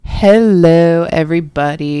Hello,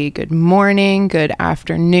 everybody. Good morning, good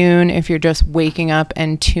afternoon. If you're just waking up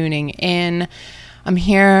and tuning in, I'm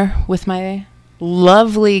here with my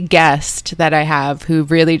lovely guest that I have who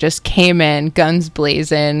really just came in, guns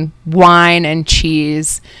blazing, wine and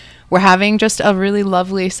cheese. We're having just a really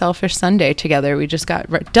lovely Selfish Sunday together. We just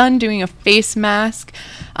got done doing a face mask.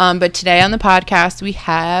 But today on the podcast, we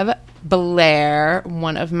have Blair,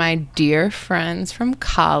 one of my dear friends from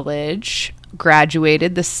college.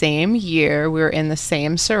 Graduated the same year. We were in the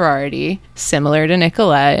same sorority, similar to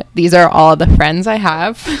Nicolette. These are all the friends I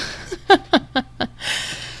have.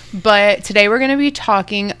 But today we're going to be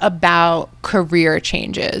talking about career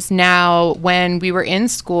changes. Now, when we were in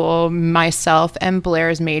school, myself and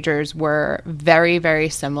Blair's majors were very, very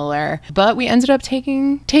similar, but we ended up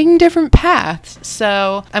taking different paths.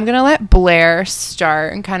 So I'm going to let Blair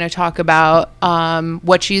start and kind of talk about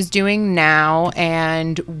what she's doing now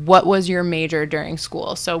and what was your major during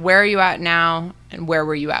school. So where are you at now and where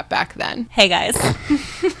were you at back then? Hey guys,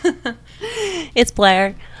 it's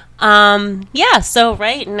Blair. So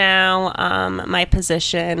right now, my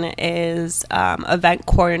position is event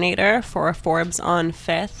coordinator for Forbes on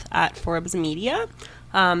 5th at Forbes Media.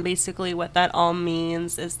 Basically what that all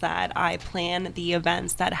means is that I plan the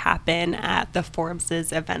events that happen at the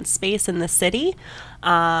Forbes' event space in the city.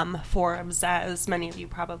 Forbes, as many of you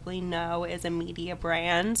probably know, is a media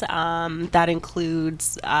brand that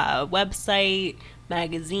includes website,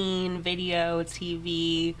 magazine, video,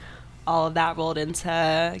 TV, all of that rolled in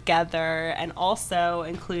together, and also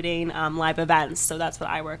including live events. So that's what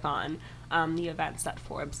I work on, the events that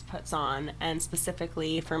Forbes puts on, and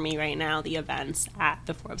specifically for me right now, the events at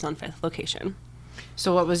the Forbes on 5th location.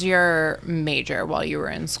 So what was your major while you were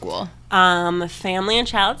in school? Family and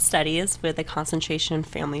Child Studies with a concentration in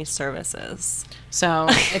Family Services. So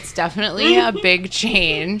it's definitely a big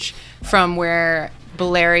change from where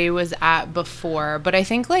Blair was at before. But I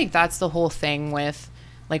think that's the whole thing with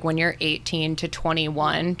when you're 18 to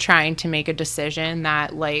 21, trying to make a decision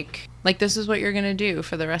that this is what you're going to do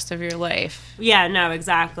for the rest of your life. Yeah, no,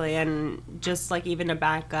 exactly. And just even to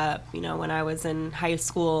back up, when I was in high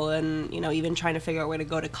school and, even trying to figure out where to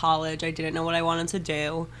go to college, I didn't know what I wanted to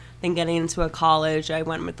do. Then getting into a college, I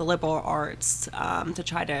went with the liberal arts to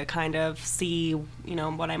try to kind of see,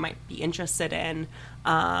 what I might be interested in.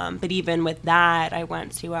 But even with that, I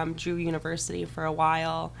went to Drew University for a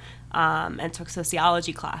while. And took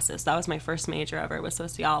sociology classes. That was my first major ever, was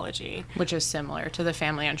sociology. Which is similar to the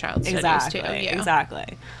family and child studies, too. Yeah. Exactly.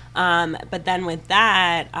 But then with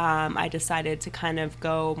that, I decided to kind of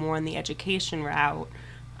go more in the education route.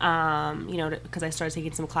 Because I started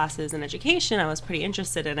taking some classes in education. I was pretty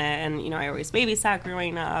interested in it. And, I always babysat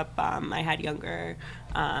growing up. I had younger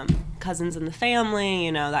cousins in the family,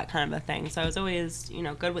 that kind of a thing. So I was always,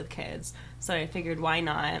 good with kids. So I figured, why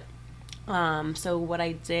not? So what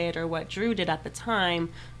I did, or what Drew did at the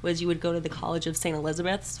time, was you would go to the College of St.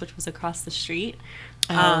 Elizabeth's, which was across the street.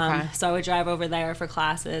 Okay. So I would drive over there for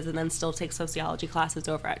classes and then still take sociology classes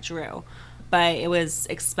over at Drew. But it was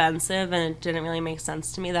expensive, and it didn't really make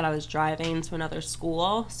sense to me that I was driving to another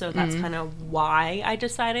school. So that's kind of why I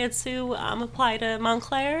decided to apply to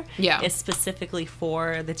Montclair. Yeah. It's specifically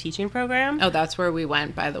for the teaching program. Oh, that's where we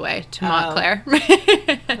went, by the way, to Montclair. Was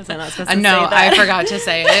I not supposed to say that? I forgot to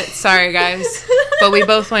say it. Sorry, guys. But we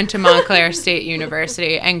both went to Montclair State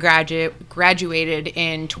University and graduated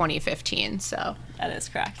in 2015, so... That is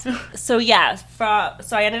correct. So yeah,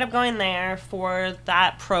 so I ended up going there for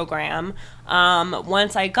that program.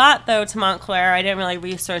 Once I got, though, to Montclair, I didn't really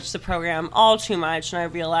research the program all too much, and I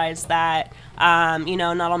realized that,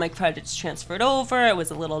 not all my credits transferred over. It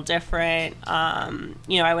was a little different.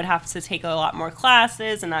 I would have to take a lot more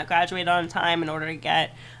classes and not graduate on time in order to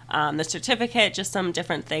get the certificate, just some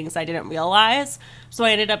different things I didn't realize. So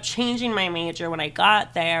I ended up changing my major when I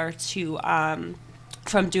got there to...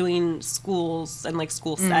 from doing schools and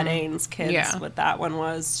school settings, kids, what that one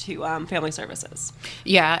was, to family services.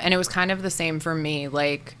 Yeah, and it was kind of the same for me,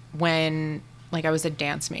 when I was a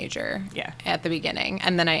dance major at the beginning,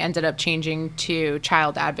 and then I ended up changing to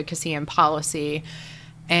child advocacy and policy,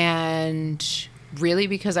 and really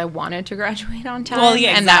because I wanted to graduate on time. Well,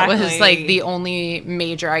 yeah, exactly. And that was the only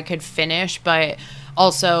major I could finish, but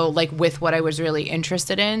also with what I was really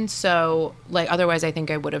interested in. So otherwise I think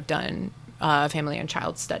I would have done family and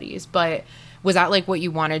child studies. But was that what you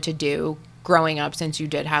wanted to do growing up, since you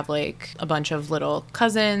did have a bunch of little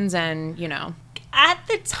cousins and At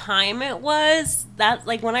the time it was that,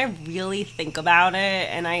 when I really think about it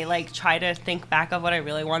and I try to think back of what I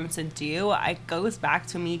really wanted to do, it goes back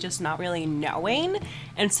to me just not really knowing,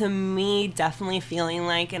 and to me definitely feeling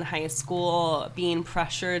in high school being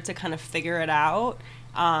pressured to kind of figure it out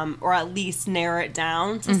or at least narrow it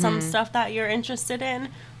down to some stuff that you're interested in,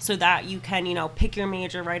 so that you can, you know, pick your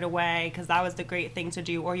major right away, because that was the great thing to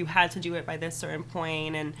do, or you had to do it by this certain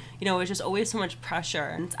point. And, you know, it was just always so much pressure.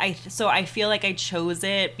 And so I feel like I chose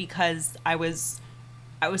it because I was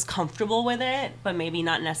comfortable with it, but maybe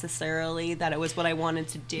not necessarily that it was what I wanted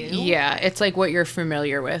to do. Yeah, it's like what you're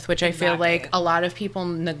familiar with, which I feel like a lot of people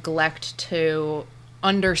neglect to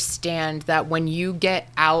understand, that when you get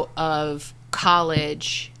out of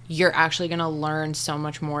college, you're actually going to learn so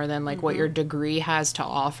much more than like what your degree has to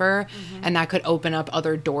offer. And that could open up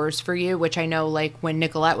other doors for you, which I know like when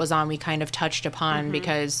Nicolette was on, we kind of touched upon,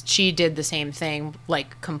 because she did the same thing,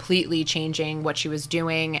 like completely changing what she was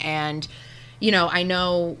doing. And you know, I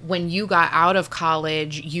know when you got out of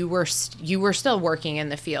college, you were still working in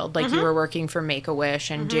the field. Like you were working for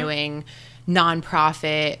Make-A-Wish and doing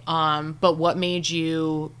nonprofit. But what made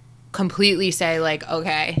you completely say like,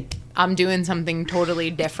 okay, I'm doing something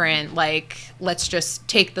totally different. Like, let's just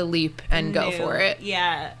take the leap and go for it.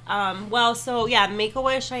 Yeah.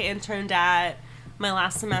 Make-A-Wish, I interned at my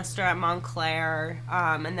last semester at Montclair.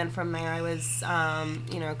 And then from there I was,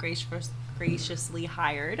 graciously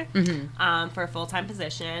hired for a full-time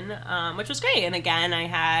position, which was great. And again,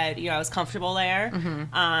 I was comfortable there.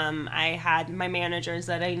 I had my managers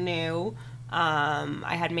that I knew.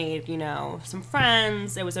 I had made, some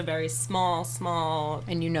friends. It was a very small.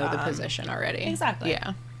 And the position already. Exactly.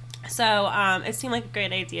 Yeah. So it seemed like a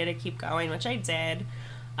great idea to keep going, which I did.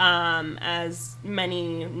 As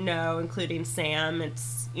many know, including Sam,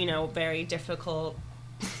 it's, very difficult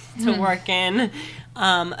to work in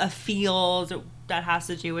a field that has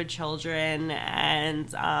to do with children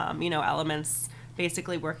and, elements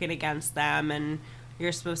basically working against them. And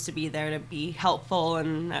you're supposed to be there to be helpful.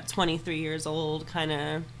 And at 23 years old, kind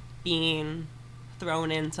of being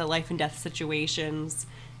thrown into life and death situations,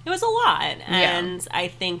 it was a lot. And I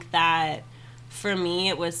think that for me,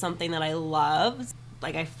 it was something that I loved.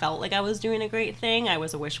 Like, I felt like I was doing a great thing. I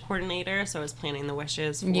was a wish coordinator, so I was planning the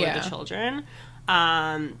wishes for the children.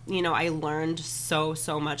 I learned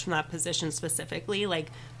so much from that position specifically. Like,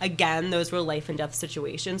 again, those were life and death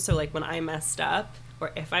situations. So, like, when I messed up,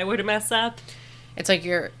 or if I were to mess up, it's like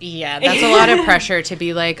that's a lot of pressure to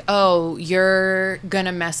be like, oh, you're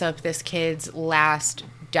gonna mess up this kid's last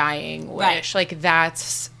dying wish. Right. Like,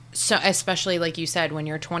 that's so, especially like you said, when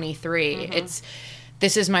you're 23,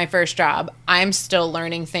 this is my first job. I'm still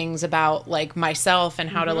learning things about like myself and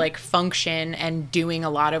how to like function, and doing a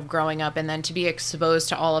lot of growing up, and then to be exposed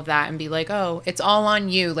to all of that and be like, oh, it's all on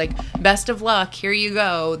you. Like, best of luck. Here you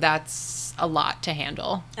go. That's a lot to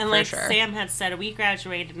handle. And like Sam had said, we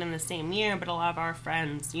graduated in the same year, but a lot of our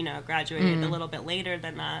friends, graduated a little bit later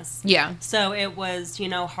than us. Yeah. So it was,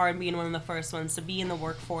 hard being one of the first ones to be in the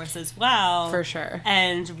workforce as well. For sure.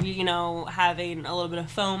 And, having a little bit of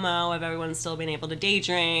FOMO of everyone still being able to day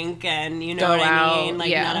drink and, go what out, I mean?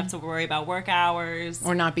 Like, not have to worry about work hours.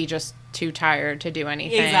 Or not be just too tired to do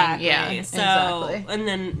anything. Exactly. Yeah, exactly. And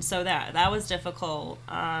then, so that was difficult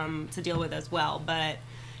to deal with as well. But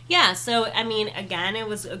yeah, so, I mean, again, it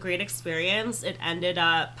was a great experience. It ended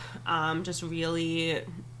up just really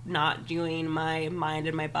not doing my mind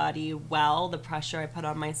and my body well. The pressure I put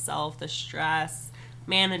on myself, the stress,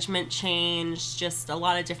 management change, just a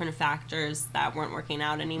lot of different factors that weren't working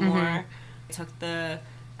out anymore.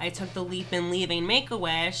 I took the leap in leaving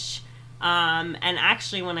Make-A-Wish. And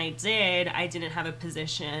actually, when I didn't have a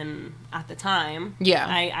position at the time. Yeah.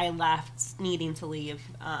 I left needing to leave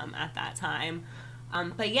at that time.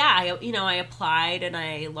 But yeah, I applied and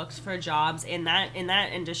I looked for jobs in that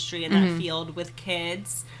industry, in that field with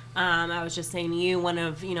kids. I was just saying to you, one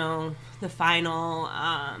of, the final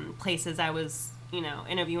places I was,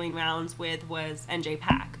 interviewing rounds with was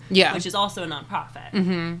NJ-PAC, which is also a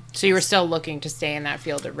nonprofit. So you were still looking to stay in that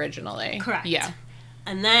field originally. Correct. Yeah.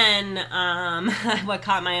 And then what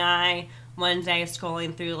caught my eye one day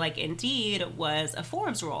scrolling through like Indeed was a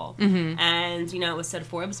Forbes role. And, it was said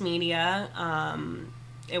Forbes Media.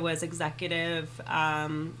 It was executive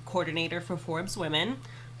coordinator for Forbes Women.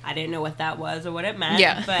 I didn't know what that was or what it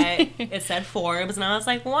meant, but it said Forbes, and I was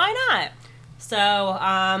like, why not? So,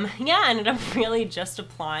 I ended up really just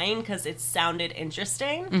applying because it sounded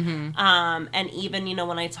interesting. And even,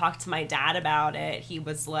 when I talked to my dad about it, he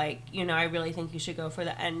was like, I really think you should go for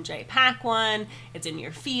the NJ-PAC one. It's in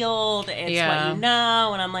your field. It's what you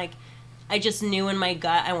know. And I'm like, I just knew in my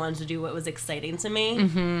gut I wanted to do what was exciting to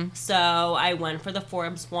me. So I went for the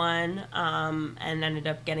Forbes one and ended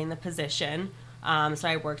up getting the position. So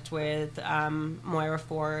I worked with Moira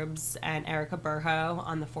Forbes and Erica Burho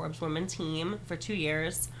on the Forbes Women team for 2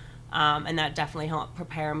 years. And that definitely helped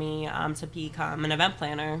prepare me to become an event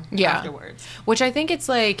planner Yeah. afterwards. Which I think it's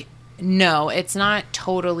like, no, it's not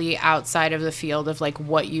totally outside of the field of like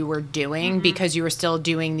what you were doing because you were still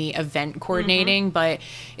doing the event coordinating, but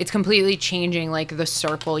it's completely changing like the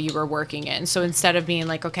circle you were working in. So instead of being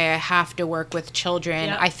like, okay, I have to work with children,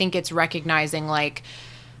 Yep. I think it's recognizing like,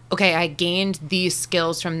 okay, I gained these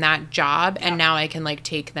skills from that job and now I can like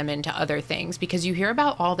take them into other things, because you hear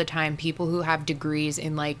about all the time people who have degrees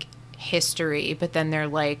in like history, but then they're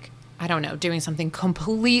like, I don't know, doing something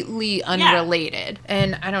completely unrelated.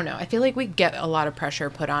 And I don't know, I feel like we get a lot of pressure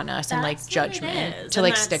put on us and like That's what it judgment is. to And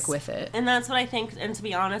like that's- stick with it. And that's what I think, and to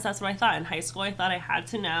be honest, that's what I thought. In high school, I thought I had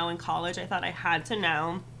to know. In college, I thought I had to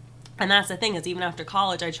know. And that's the thing, is even after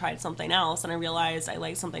college, I tried something else, and I realized I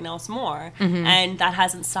liked something else more. And that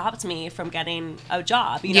hasn't stopped me from getting a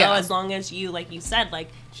job. You know, Yeah. as long as you, like you said, like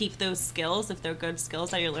keep those skills, if they're good skills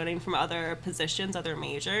that you're learning from other positions, other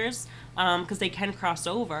majors, because they can cross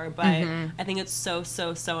over. But I think it's so,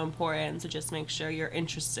 so, so important to just make sure you're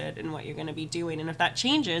interested in what you're going to be doing. And if that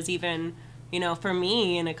changes, even, you know, for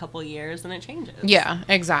me in a couple years, then it changes. Yeah,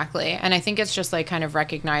 exactly. And I think it's just like kind of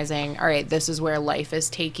recognizing, all right, this is where life is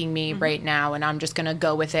taking me right now, and I'm just going to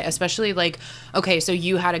go with it. Especially like, okay, so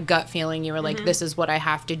you had a gut feeling, you were like, this is what I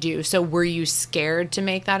have to do. So were you scared to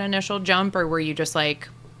make that initial jump, or were you just like,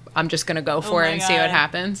 I'm just going to go for my it and see what God.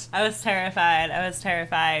 happens? I was terrified. I was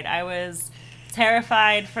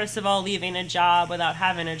terrified, first of all, leaving a job without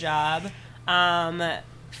having a job.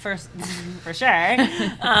 For sure.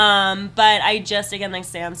 But I just, again, like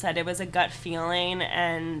Sam said, it was a gut feeling,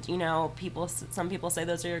 and, you know, some people say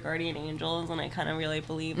those are your guardian angels, and I kind of really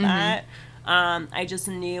believe that. I just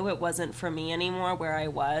knew it wasn't for me anymore where I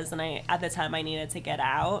was, and at the time I needed to get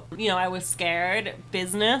out. You know, I was scared.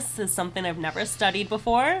 Business is something I've never studied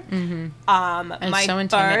before. My so first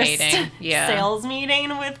intimidating. Yeah. sales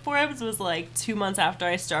meeting with Forbes was like 2 months after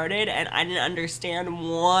I started, and I didn't understand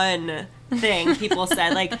one thing people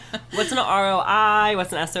said, like, what's an ROI,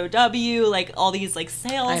 what's an SOW, like all these like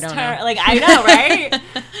sales I don't terms, know. like I know, right?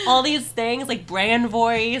 All these things, like brand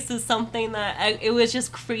voice is something that it was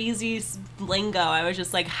just crazy lingo. I was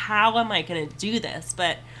just like, how am I gonna do this?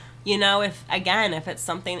 But you know, if it's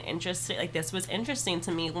something interesting, like this was interesting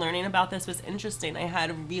to me, learning about this was interesting. I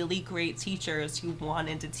had really great teachers who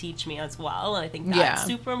wanted to teach me as well, and I think that's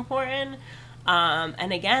super important.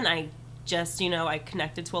 And again, I just, you know, I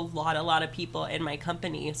connected to a lot of people in my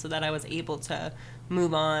company so that I was able to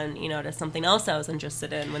move on, you know, to something else I was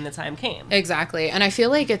interested in when the time came. Exactly. And I feel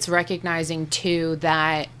like it's recognizing too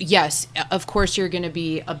that, yes, of course you're going to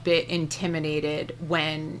be a bit intimidated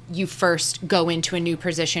when you first go into a new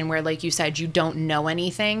position where, like you said, you don't know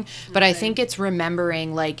anything. But I think it's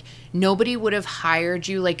remembering, like, nobody would have hired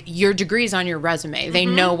you. Like, your degree's on your resume. They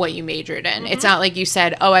know what you majored in. It's not like you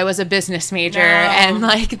said, oh, I was a business major, and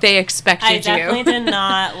like they expected I you. definitely did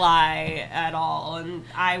not lie at all. And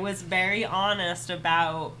I was very honest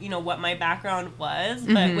about, you know, what my background was.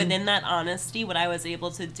 But within that honesty, what I was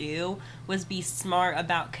able to do was be smart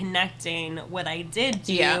about connecting what I did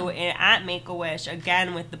do at Make-A-Wish,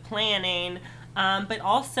 again, with the planning. But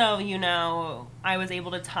also, you know, I was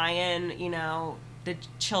able to tie in, you know, the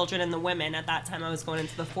children and the women. At that time I was going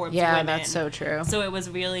into the Forbes women. Yeah, that's so true. So it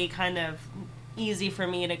was really kind of easy for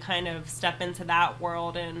me to kind of step into that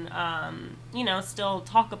world and, you know, still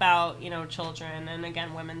talk about, you know, children and,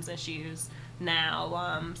 again, women's issues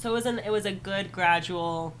now. So it was a good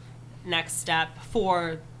gradual next step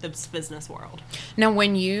for the business world. Now,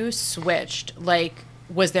 when you switched, like,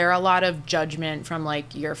 was there a lot of judgment from,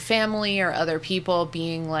 like, your family or other people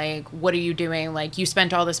being like, what are you doing? Like, you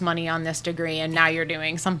spent all this money on this degree and now you're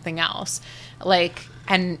doing something else. Like,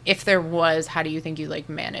 and if there was, how do you think you, like,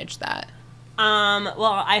 managed that?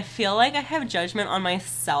 Well, I feel like I have judgment on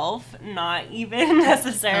myself, not even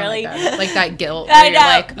necessarily. Oh my God. Like that guilt I where you're know.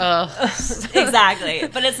 like, ugh. Exactly.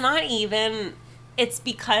 But it's not even... It's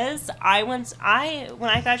because when I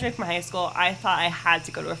graduated from high school, I thought I had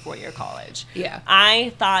to go to a 4-year college. Yeah.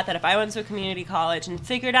 I thought that if I went to a community college and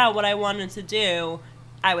figured out what I wanted to do,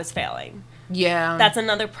 I was failing. Yeah. That's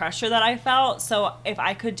another pressure that I felt. So if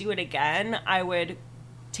I could do it again, I would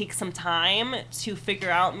take some time to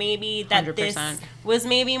figure out maybe that 100%. this was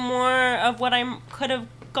maybe more of what I could have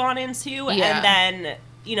gone into, Yeah. and then,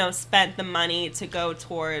 you know, spent the money to go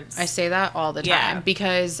towards... I say that all the time Yeah.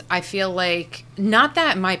 because I feel like, not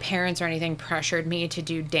that my parents or anything pressured me to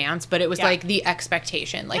do dance, but it was like the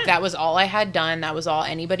expectation. Like that was all I had done. That was all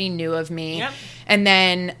anybody knew of me. Yep. And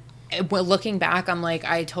then well, looking back, I'm like,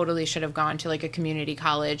 I totally should have gone to like a community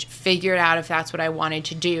college, figured out if that's what I wanted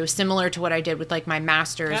to do, similar to what I did with like my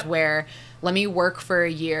master's, Yep. where let me work for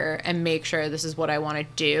a year and make sure this is what I want to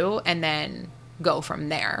do, and then go from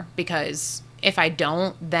there. Because if I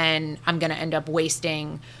don't, then I'm going to end up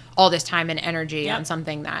wasting all this time and energy Yep. on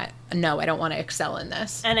something that, no, I don't want to excel in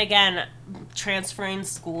this. And again, transferring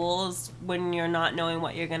schools when you're not knowing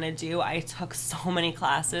what you're going to do. I took so many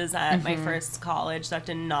classes at my first college that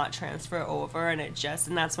did not transfer over, and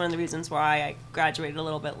that's one of the reasons why I graduated a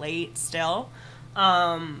little bit late still.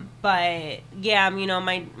 But yeah,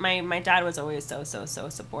 my dad was always so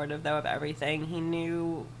supportive though of everything. He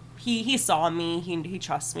knew, he saw me, he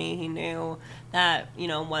trusts me. He knew that,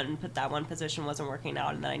 that one position wasn't working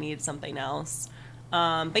out and that I needed something else.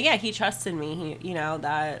 But yeah, he trusted me. He,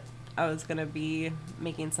 that I was going to be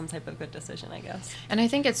making some type of good decision, I guess. And I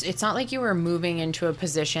think it's not like you were moving into a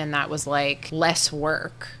position that was like less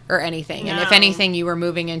work or anything. And if No. anything, you were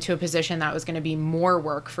moving into a position that was going to be more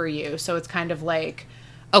work for you. So it's kind of like,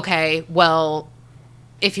 okay, well,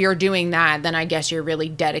 if you're doing that, then I guess you're really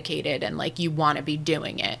dedicated and like you want to be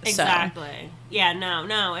doing it. Exactly. So. Yeah,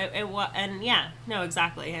 no, it was, and yeah, no,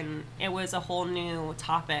 exactly. And it was a whole new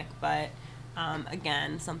topic, but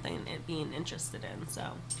again, something being interested in.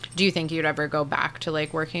 So, Do you think you'd ever go back to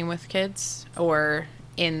like working with kids or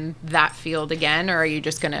in that field again, or are you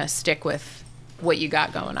just going to stick with what you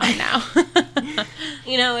got going on now?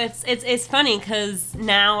 it's funny because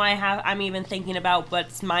now I'm even thinking about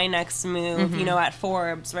what's my next move, at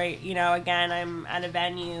Forbes, right? Again, I'm at a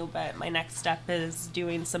venue, but my next step is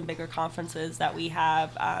doing some bigger conferences that we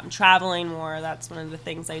have, traveling more. That's one of the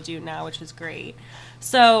things I do now, which is great.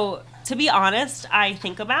 So to be honest, I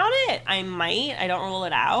think about it. I don't rule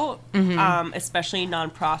it out, especially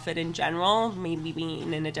nonprofit in general, maybe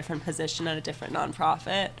being in a different position at a different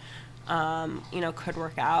nonprofit. Could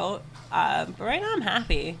work out. But right now I'm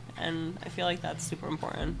happy, and I feel like that's super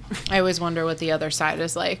important. I always wonder what the other side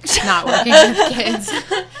is like, not working with kids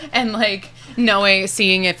and like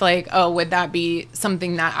seeing if like, oh, would that be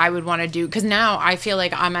something that I would want to do? Because now I feel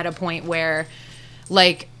like I'm at a point where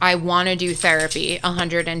like I want to do therapy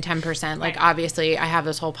 110%. Like Right. obviously I have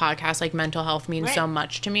this whole podcast, like mental health means Right. so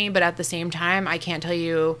much to me, but at the same time, I can't tell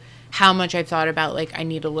you how much I've thought about like I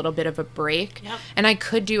need a little bit of a break. Yep. And I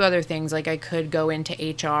could do other things, like I could go into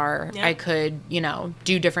HR. Yep. I could,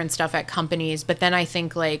 do different stuff at companies, but then I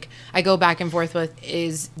think like I go back and forth with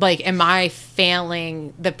is like, am I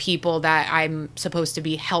failing the people that I'm supposed to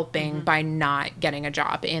be helping by not getting a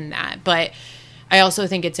job in that? But I also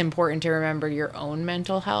think it's important to remember your own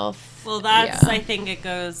mental health. Well, I think it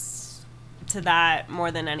goes to that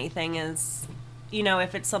more than anything is,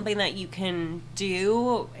 if it's something that you can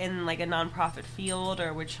do in like a nonprofit field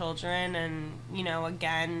or with children and,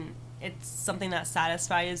 again, it's something that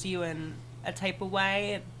satisfies you in a type of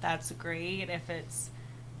way, that's great. If it's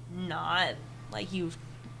not, like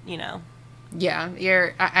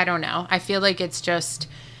Yeah, I don't know. I feel like it's just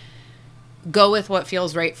go with what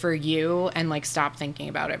feels right for you and like stop thinking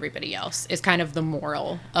about everybody else is kind of the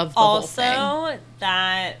moral of the whole thing. Also,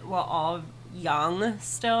 that we're all young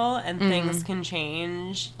still and things can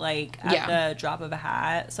change like at the drop of a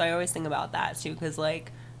hat. So I always think about that too, because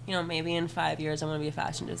like, maybe in 5 years I'm going to be a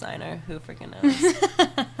fashion designer. Who freaking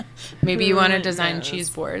knows? Maybe you want to Who design knows? cheese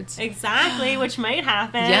boards. Exactly, which might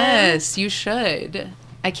happen. Yes, you should.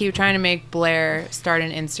 I keep trying to make Blair start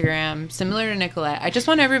an Instagram similar to Nicolette. I just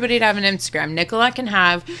want everybody to have an Instagram. Nicolette can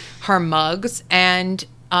have her mugs and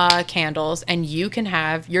candles, and you can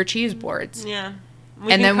have your cheese boards. Yeah.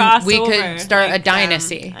 And then we could start a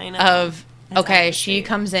dynasty I know. of, A okay, dynasty. she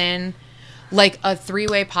comes in, like a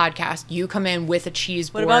 3-way podcast. You come in with a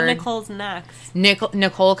cheese What board. about Nicole's next?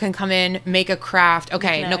 Nicole can come in, make a craft.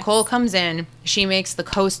 Okay, Next. Nicole comes in. She makes the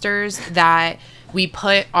coasters that we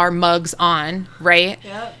put our mugs on, right?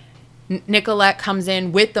 Yep. Nicolette comes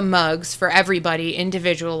in with the mugs for everybody,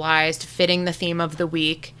 individualized, fitting the theme of the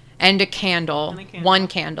week, and a candle. One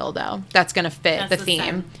candle, though. That's going to fit That's the the theme.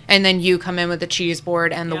 scent. And then you come in with the cheese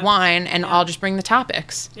board and the Yep. wine, and Yep. I'll just bring the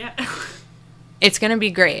topics. Yeah. It's going to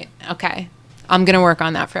be great. Okay. I'm going to work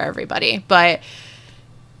on that for everybody. But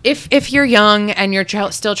if you're young and you're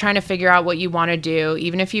still trying to figure out what you want to do,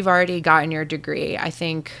 even if you've already gotten your degree, I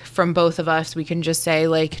think from both of us, we can just say,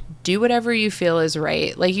 like, do whatever you feel is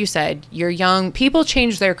right. Like you said, you're young. People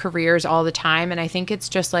change their careers all the time. And I think it's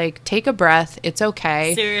just like, take a breath. It's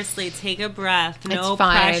okay. Seriously, take a breath. No It's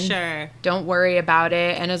fine. pressure. Don't worry about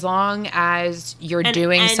it. And as long as you're And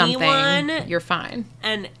doing something, anyone- you're fine.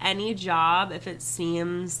 And any job, if it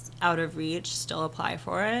seems out of reach, still apply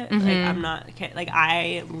for it. Mm-hmm. Like, I'm not, like,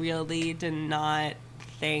 I really did not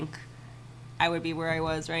think I would be where I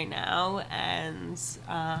was right now. And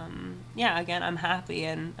yeah, again, I'm happy,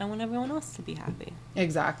 and I want everyone else to be happy.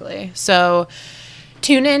 Exactly. So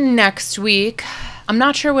tune in next week. I'm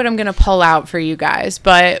not sure what I'm going to pull out for you guys,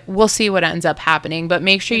 but we'll see what ends up happening. But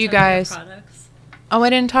make sure you guys... Oh, I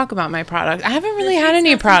didn't talk about my product. I haven't really had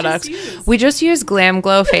any products. We just use Glam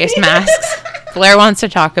Glow face masks. Blair wants to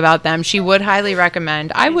talk about them. She would highly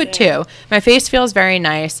recommend. I would too. My face feels very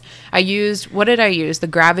nice. I used, what did I use? The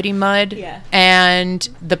Gravity Mud and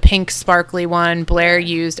the pink sparkly one. Blair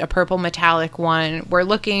used a purple metallic one. We're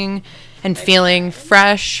looking and feeling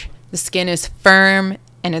fresh. The skin is firm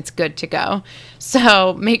and it's good to go.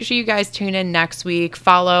 So make sure you guys tune in next week.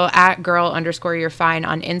 Follow @girl_you'refine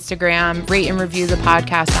on Instagram. Rate and review the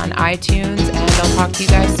podcast on iTunes. And I'll talk to you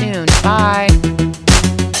guys soon. Bye.